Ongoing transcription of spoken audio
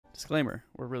Disclaimer,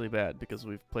 we're really bad because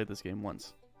we've played this game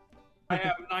once. I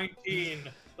am 19,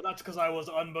 but that's because I was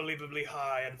unbelievably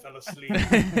high and fell asleep.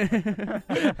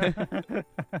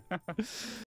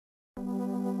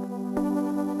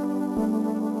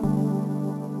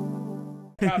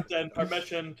 Captain,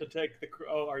 permission to take the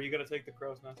oh, are you gonna take the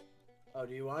crow's nest? Oh,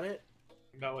 do you want it?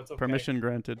 No, it's okay. Permission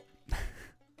granted.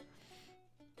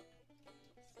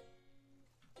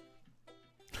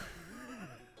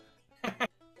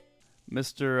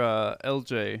 Mr.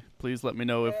 LJ, please let me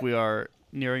know if we are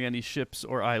nearing any ships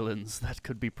or islands that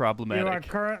could be problematic. You are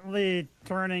currently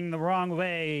turning the wrong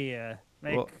way.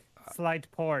 Make slight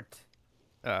port.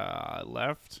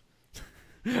 Left?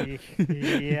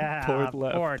 Yeah, port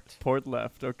left. Port. Port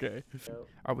left, okay.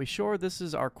 Are we sure this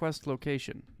is our quest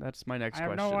location? That's my next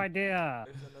question. I have no idea.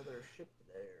 There's another ship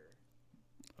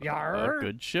there. Yar? A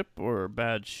good ship or a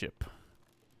bad ship?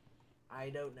 I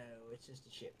don't know. It's just a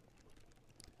ship.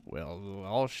 Well,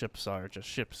 all ships are just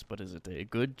ships, but is it a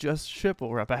good just ship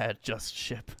or a bad just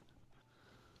ship?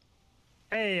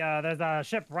 Hey, there's a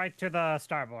ship right to the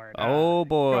starboard. Oh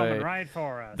boy. Coming right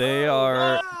for us. They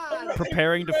are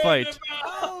preparing to fight.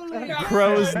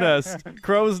 Crow's nest.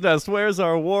 Crow's nest, where's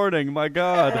our warning? My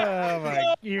god. Oh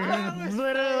my, you're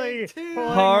literally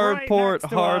hard right port, next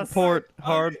to hard us. port,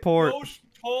 hard port.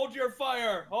 Hold your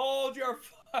fire. Hold your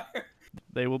fire.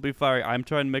 They will be firing. I'm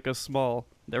trying to make us small.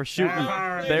 They're shooting.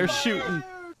 They're shooting.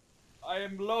 I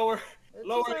am lowering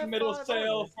middle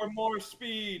sail for more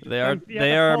speed. They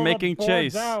are making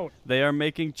chase. They are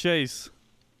making chase.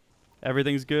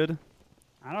 Everything's good?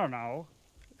 I don't know.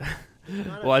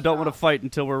 Well, I don't want to fight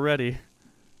until we're ready.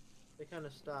 They kind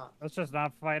of stop. Let's just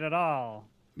not fight at all.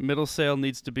 Middle sail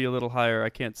needs to be a little higher. I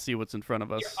can't see what's in front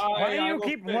of us. Why do you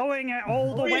keep blowing it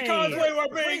all the way? Because we were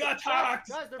being attacked.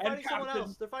 Guys, they're fighting someone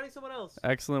else. They're fighting someone else.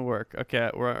 Excellent work. Okay,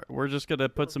 we're just gonna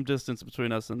put some distance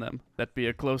between us and them. That'd be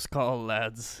a close call,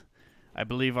 lads. I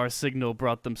believe our signal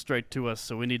brought them straight to us,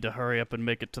 so we need to hurry up and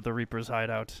make it to the Reaper's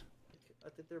hideout. I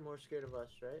think they're more scared of us,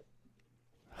 right?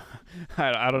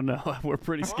 I don't know. We're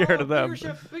pretty scared of them.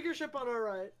 Bigger ship on our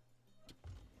right.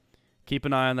 Keep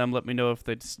an eye on them. Let me know if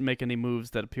they make any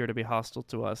moves that appear to be hostile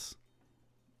to us.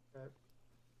 Okay.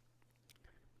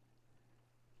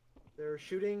 They're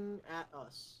shooting at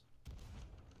us.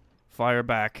 Fire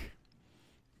back.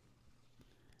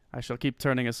 I shall keep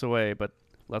turning us away, but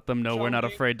let them know we're not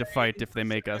afraid to fight if they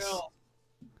make us.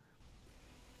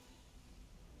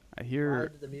 I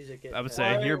hear... I would say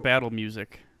I hear battle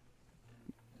music.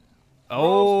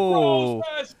 Oh!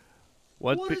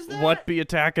 What be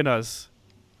attacking us?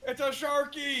 It's a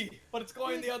sharky, but it's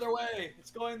going the other way.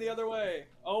 It's going the other way.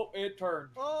 Oh, it turned.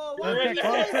 Oh,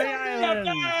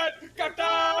 Captain!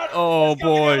 Oh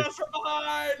boy!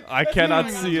 I It's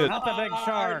cannot see it. Not the big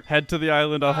shark. Head to the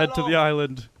island. I'll head to the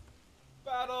island.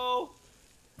 Battle!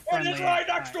 It is right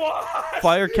next to us!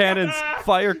 Fire cannons!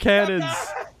 Fire cannons!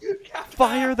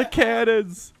 Fire the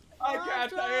cannons! I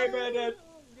can't aim at it.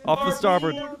 Off the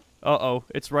starboard. Uh-oh,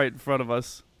 it's right in front of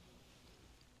us.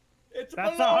 It's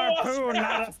That's a below harpoon, us,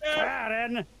 not a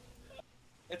cannon.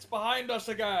 It's behind us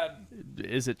again.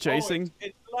 Is it chasing? Oh,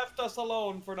 it left us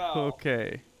alone for now.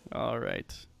 Okay, all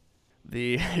right.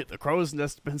 The crow's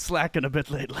nest's been slacking a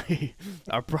bit lately.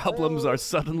 Our problems are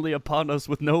suddenly upon us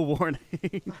with no warning.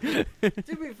 To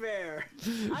be fair,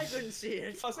 I couldn't see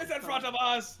it. It's in front of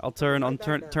us. I'll turn on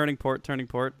turning port, turning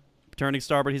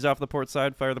starboard. He's off the port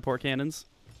side. Fire the port cannons.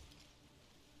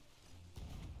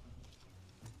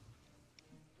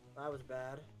 That was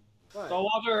bad. What? The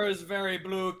water is very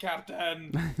blue,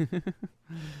 Captain.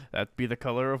 That'd be the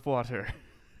color of water.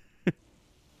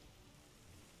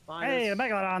 Hey, the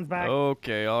Megalodon's back.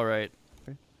 Okay, all right.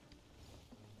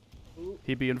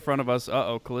 He'd be in front of us.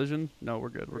 Uh-oh, collision? No, we're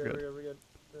good. We're good. We're good.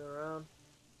 Turn around.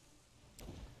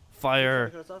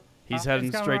 Fire. He's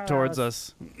heading straight towards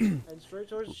us. Heading straight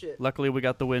towards the ship. Luckily, we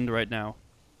got the wind right now.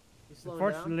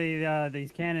 Unfortunately,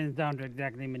 these cannons don't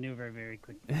exactly maneuver very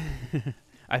quickly.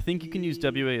 I think you can use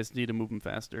WASD to move them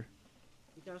faster.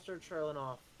 You kind of start trailing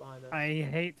off behind us. I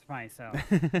hate myself.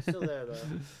 Still there, though.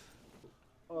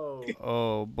 Oh.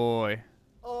 Oh, boy.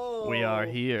 Oh. We are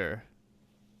here.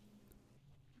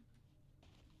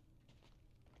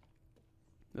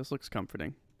 This looks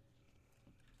comforting.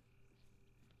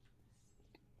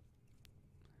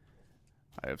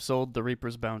 I have sold the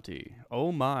Reaper's bounty.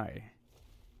 Oh, my.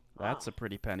 That's a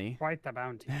pretty penny. Quite the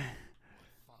bounty.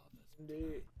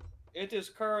 Indeed. It is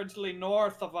currently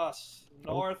north of us.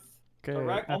 North.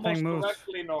 Okay. Almost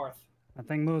directly north. That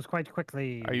thing moves quite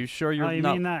quickly. Are you sure you're you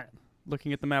not mean that?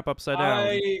 looking at the map upside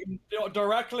down?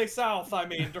 Directly south, I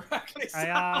mean. Directly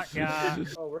south. Yeah.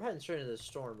 Oh, we're heading straight into the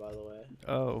storm, by the way.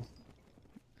 Oh.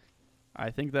 I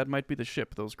think that might be the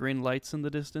ship. Those green lights in the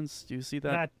distance. Do you see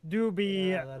that? That do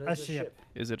be Yeah, that a is a ship.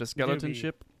 Is it a skeleton Doobie.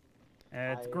 ship?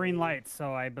 It's green lights,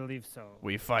 so I believe so.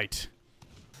 We fight.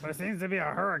 There seems to be a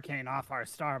hurricane off our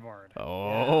starboard.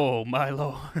 Oh, my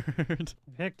lord.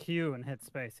 Hit Q and hit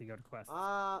space. You go to quest.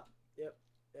 Yep.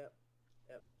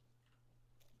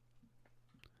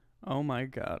 Oh my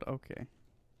god, okay.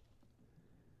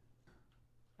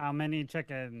 How many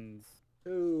chickens?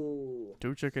 2.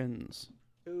 2 chickens.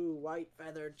 2 white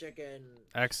feathered chickens.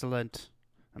 Excellent.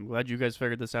 I'm glad you guys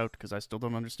figured this out, because I still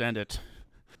don't understand it.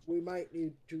 We might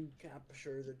need to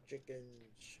capture the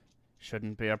chickens.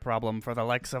 Shouldn't be a problem for the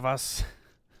likes of us.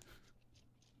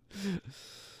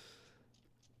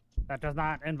 That does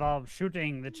not involve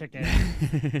shooting the chicken.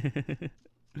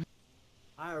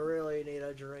 I really need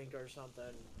a drink or something.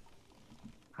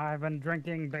 I've been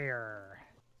drinking beer.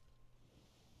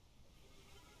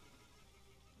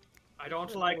 I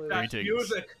don't like that Greetings.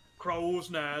 music, crow's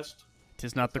nest.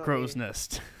 'Tis not the Sorry. crow's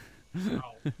nest. Oh.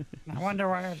 I wonder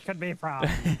where it could be from.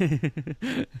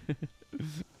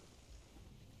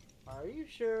 Are you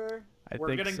sure? I We're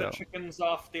think getting so. the chickens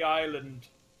off the island.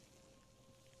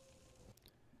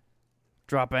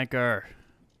 Drop anchor.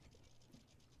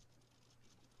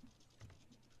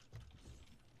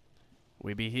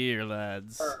 We be here,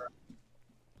 lads.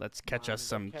 Let's catch us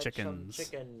some Catch chickens. Some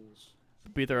chickens.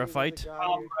 Be there a There's fight? guy here.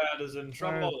 Comrade is in There's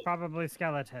trouble. probably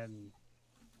skeleton.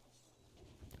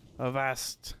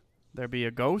 Avast. There be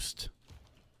a ghost?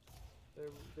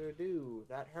 There do.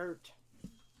 That hurt.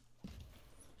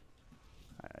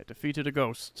 I defeated a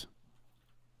ghost.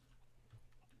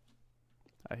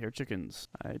 I hear chickens.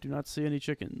 I do not see any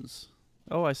chickens.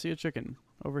 Oh, I see a chicken.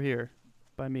 Over here.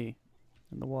 By me.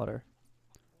 In the water.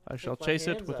 I shall my chase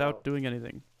it hands without out. doing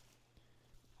anything.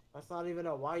 That's not even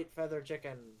a white feather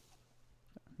chicken.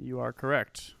 You are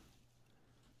correct.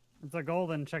 It's a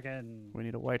golden chicken. We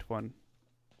need a white one.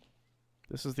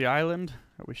 This is the island?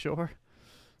 Are we sure?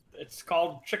 It's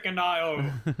called Chicken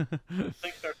Isle. I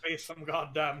think there'd be some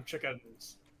goddamn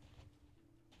chickens.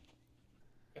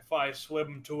 If I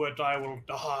swim to it, I will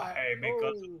die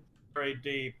because it's Oh, very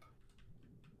deep.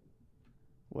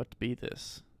 What be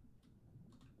this?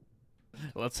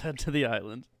 Let's head to the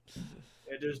island.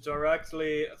 It is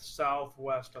directly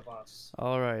southwest of us.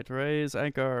 Alright, raise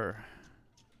anchor.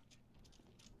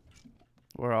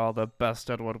 We're all the best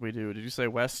at what we do. Did you say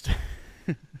west?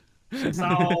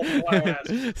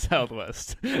 Southwest.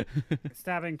 Southwest.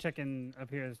 Stabbing chicken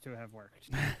appears to have worked.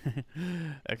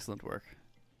 Excellent work.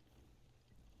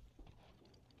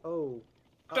 oh.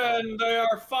 Then they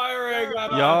are firing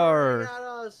at us. Yar! At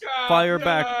us. Fire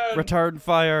back! Captain! Return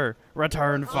fire!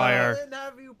 Return I fire! didn't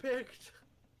have you picked.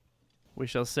 We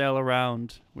shall sail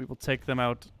around. We will take them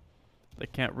out. They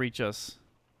can't reach us.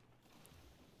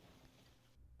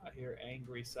 I hear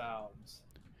angry sounds.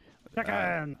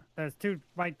 Chicken! There's 2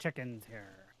 white chickens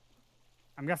here.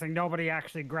 I'm guessing nobody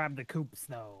actually grabbed the coops,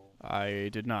 though. I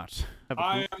did not. Have a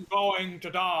I coop. am going to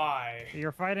die.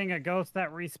 You're fighting a ghost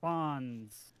that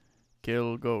respawns.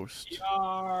 Kill ghost.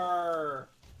 Yar.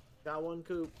 Got 1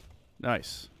 coop.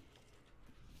 Nice.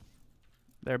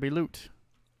 There be loot.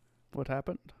 What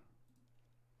happened?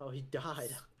 Oh, he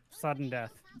died. Sudden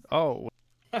death. Oh,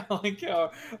 I like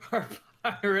how our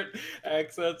pirate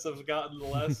accents have gotten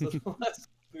less and less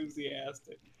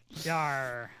enthusiastic.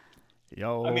 Yar.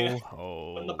 yo I mean,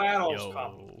 ho. when the battles yo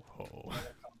come. ho.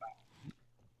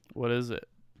 What is it?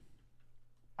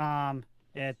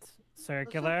 It's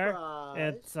circular.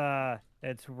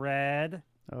 It's red.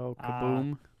 Oh,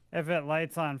 kaboom. If it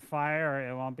lights on fire,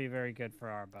 it won't be very good for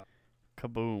our boat.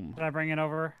 Kaboom. Should I bring it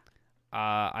over?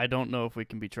 I don't know if we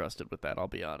can be trusted with that, I'll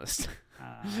be honest.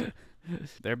 Uh,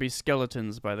 There be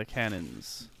skeletons by the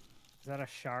cannons. Is that a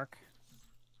shark?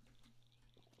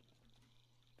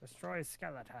 Destroy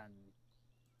skeleton.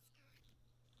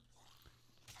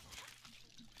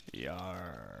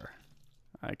 Yar.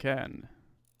 I can.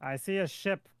 I see a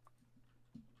ship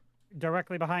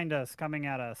directly behind us, coming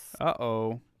at us.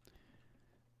 Uh-oh.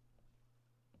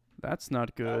 That's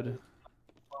not good.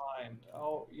 Fine.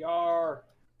 Oh, yar.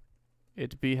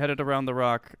 It be headed around the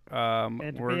rock.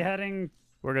 It'd be heading.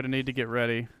 We're gonna need to get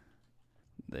ready.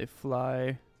 They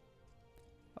fly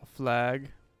a flag.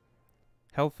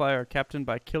 Hellfire captained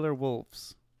by killer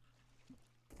wolves.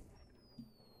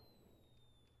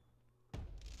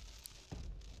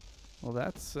 Well,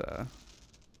 that's Where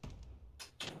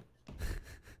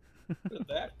did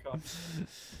that come?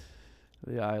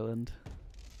 the island.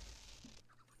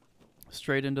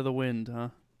 Straight into the wind, huh?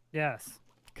 Yes.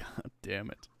 God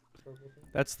damn it.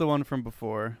 That's the one from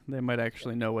before. They might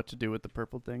actually know what to do with the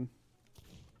purple thing.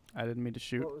 I didn't mean to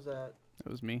shoot. What was that? It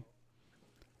was me.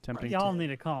 Y'all need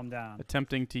to calm down.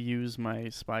 Attempting to use my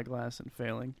spyglass and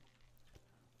failing.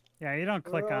 Yeah, you don't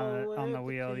click on it Rolling on the up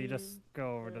wheel. You king, just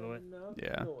go over to the and up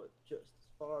Yeah. north, just as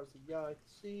far as the eye can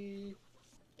see.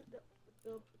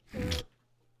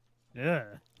 Yeah.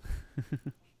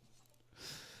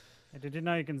 Hey, did you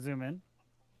know you can zoom in?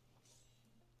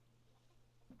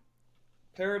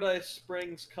 Paradise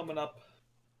Springs coming up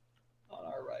on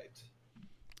our right.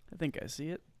 I think I see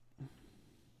it.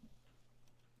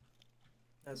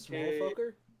 That small Okay.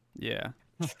 fucker? Yeah.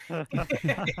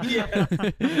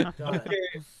 Yeah. Got it. Okay.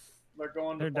 They're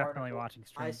going to They're definitely Barnacle. watching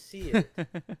I stream. see it. They're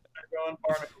going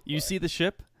Barnacle. You Way. see the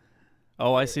ship?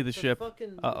 Oh, I see the It's a ship. fucking-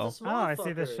 it's a Uh-oh. small Oh, I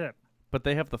see the fucker. ship. But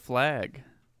they have the flag.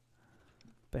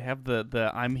 They have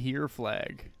the I'm here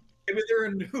flag. Maybe they're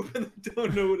a noob and they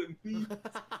don't know what it means.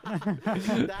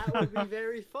 That would be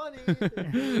very funny if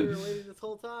we were waiting this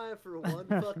whole time for one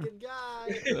fucking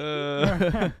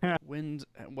guy. Wind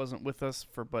wasn't with us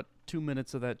for but 2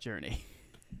 minutes of that journey.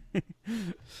 I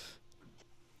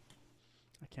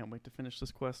can't wait to finish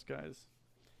this quest, guys.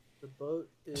 The boat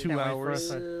is 2 Can't wait for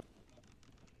hours. us to-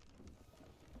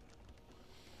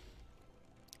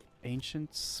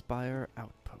 Ancient Spire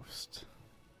Outpost.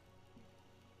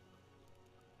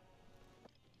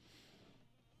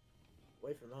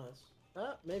 away from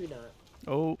us. Maybe not.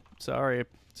 Oh, sorry.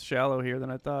 It's shallow here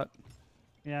than I thought.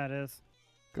 Yeah, it is.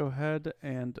 Go ahead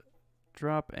and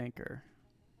drop anchor.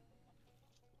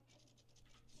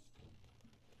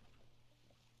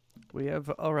 We have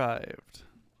arrived.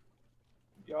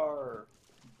 Yar.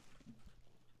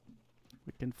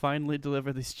 We can finally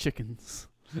deliver these chickens.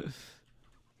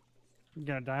 You're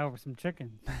gonna die over some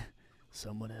chicken.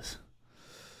 Someone is.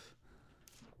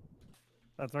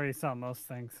 That's where you sell most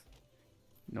things.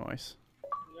 Nice.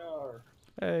 Yar.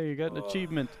 Hey, you got an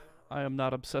achievement. I am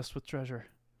not obsessed with treasure.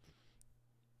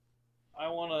 I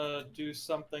want to do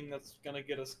something that's going to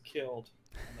get us killed.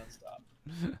 And then stop.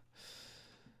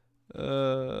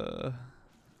 Well,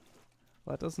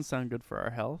 that doesn't sound good for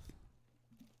our health.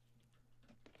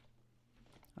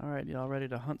 Alright, y'all ready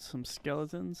to hunt some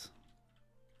skeletons?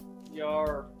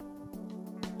 Yar.